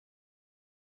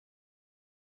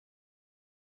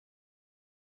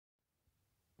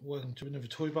Welcome to another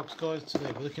toy box, guys.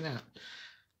 Today we're looking at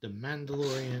the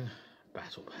Mandalorian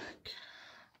Battle Pack.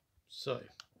 So,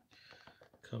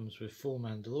 comes with 4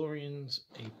 Mandalorians,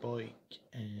 a bike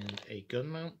and a gun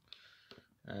mount.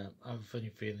 I have a funny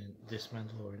feeling this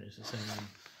Mandalorian is the same one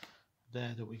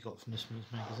there that we got from this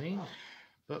month's magazine,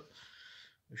 but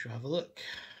we shall have a look.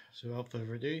 So without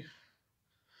further ado,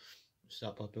 we'll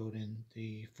start by building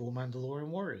the 4 Mandalorian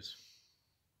warriors.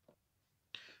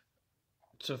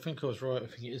 So I think I was right. I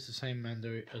think it is the same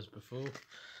Mando as before.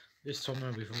 This time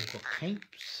we've all got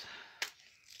capes.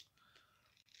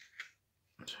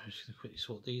 So I'm just going to quickly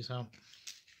sort these out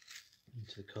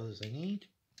into the colours they need.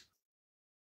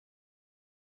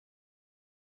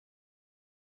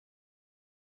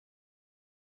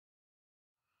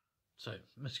 So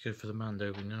let's go for the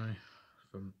Mando we know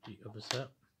from the other set.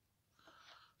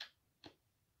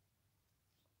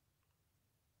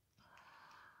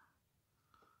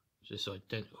 It's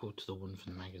identical to the one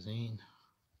from the magazine.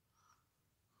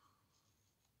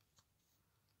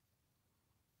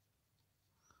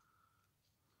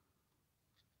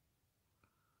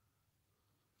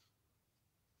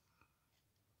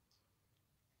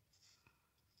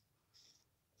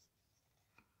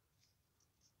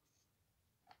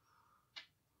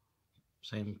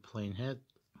 Same plain head,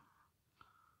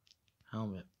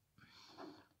 helmet,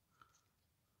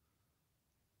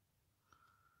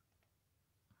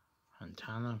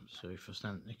 antenna, so if I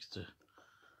stand next to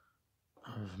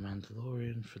our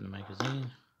Mandalorian from the magazine,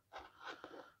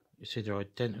 you see they're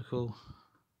identical.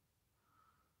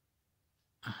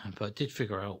 But I did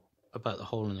figure out about the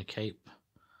hole in the cape.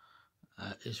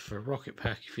 Is for a rocket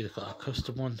pack. If you look at a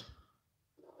custom one,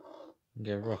 you can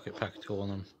get a rocket pack to go on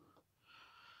them.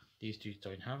 These two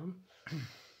don't have them.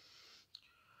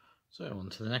 So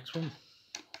on to the next one.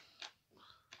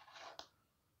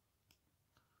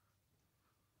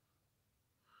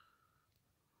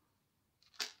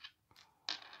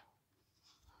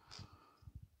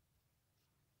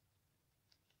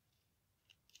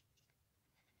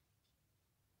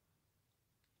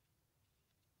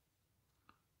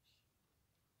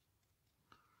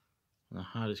 And the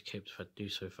hardest capes I've had to do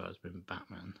so far has been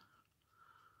Batman.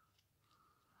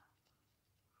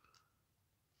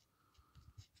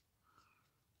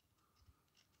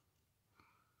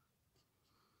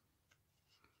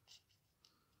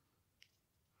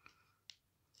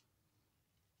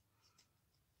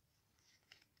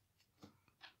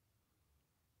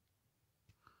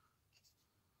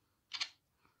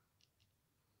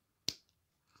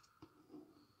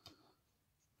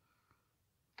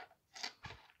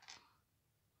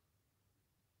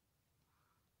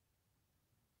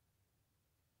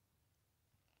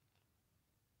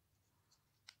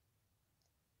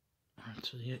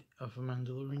 So the other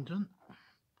Mandalorian done.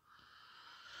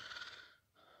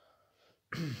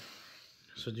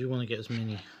 So I do want to get as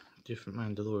many different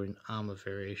Mandalorian armor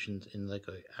variations in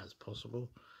Lego as possible.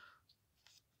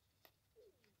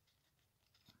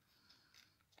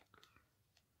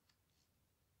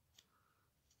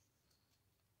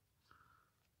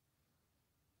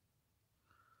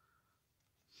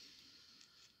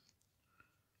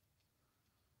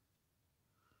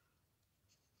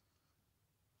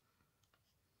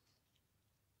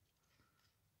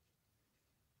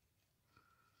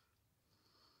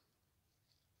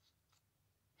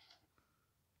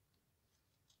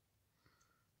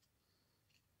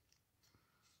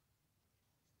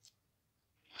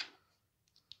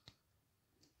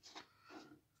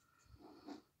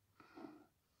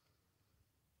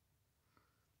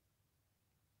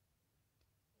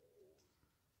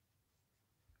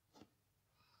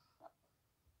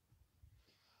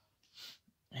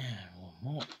 And one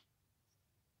more.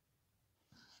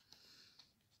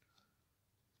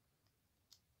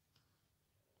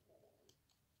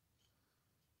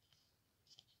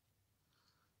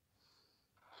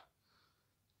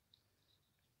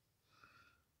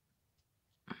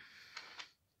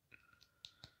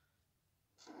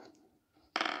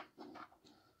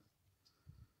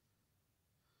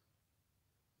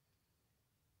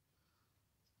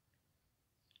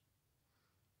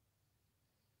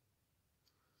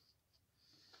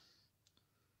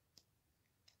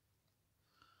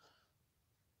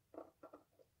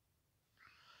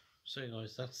 So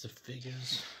guys, that's the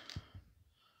figures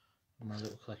of my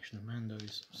little collection of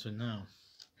Mandos. So now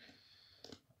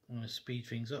I'm going to speed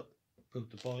things up,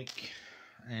 build the bike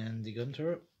and the gun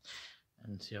turret,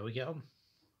 and see how we get on.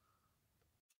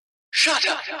 Shut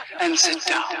up and sit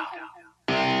down.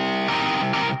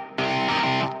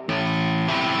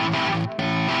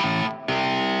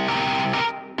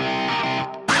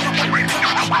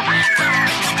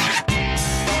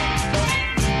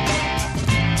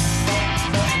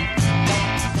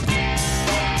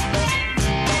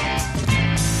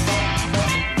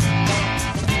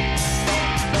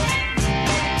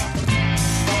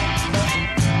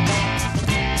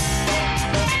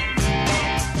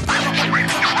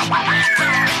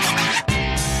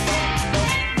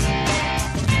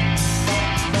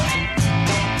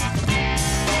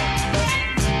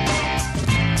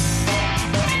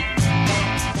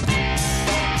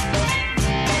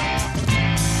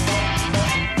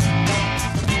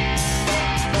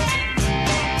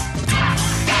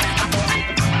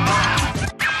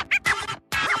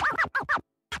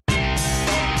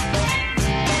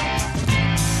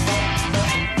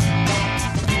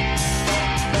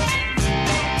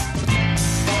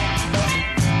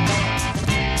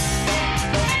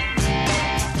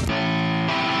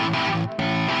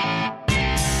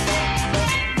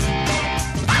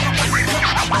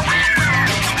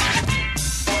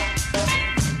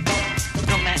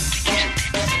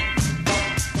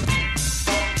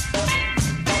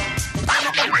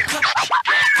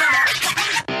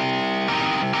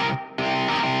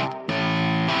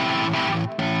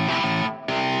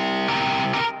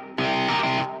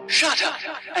 Shut up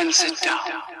and sit down.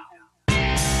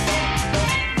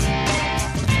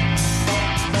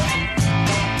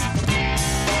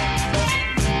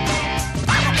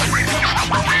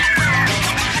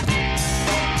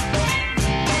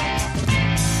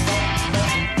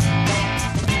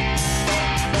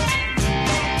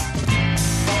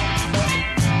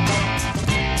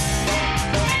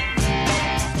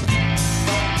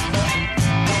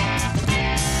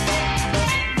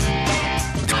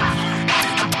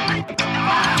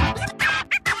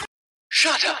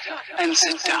 Shut up and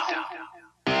sit down.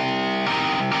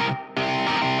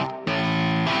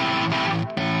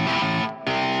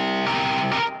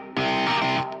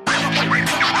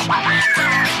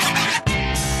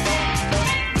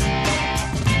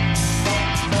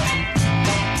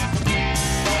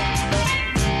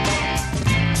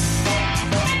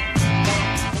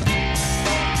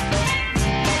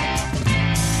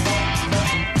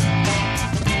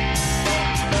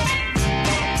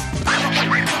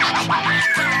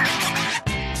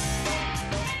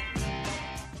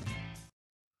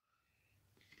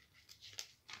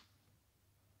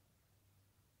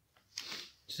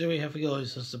 So there we have it,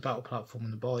 guys. That's the battle platform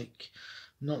and the bike.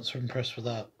 Not so impressed with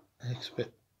that. It looks a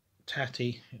bit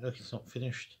tatty. It looks it's not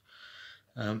finished.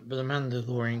 But the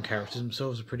Mandalorian characters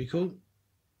themselves are pretty cool.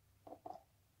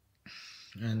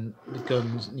 And the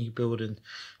guns need building.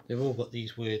 They've all got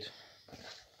these weird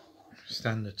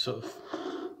standard sort of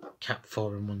cap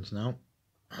firing ones now.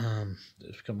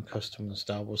 That's become custom in the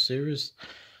Star Wars series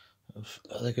of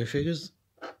Lego figures.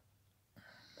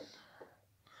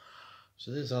 So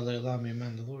there's our little army of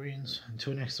Mandalorians.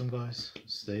 Until next time, guys,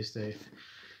 stay safe.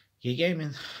 Keep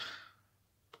gaming.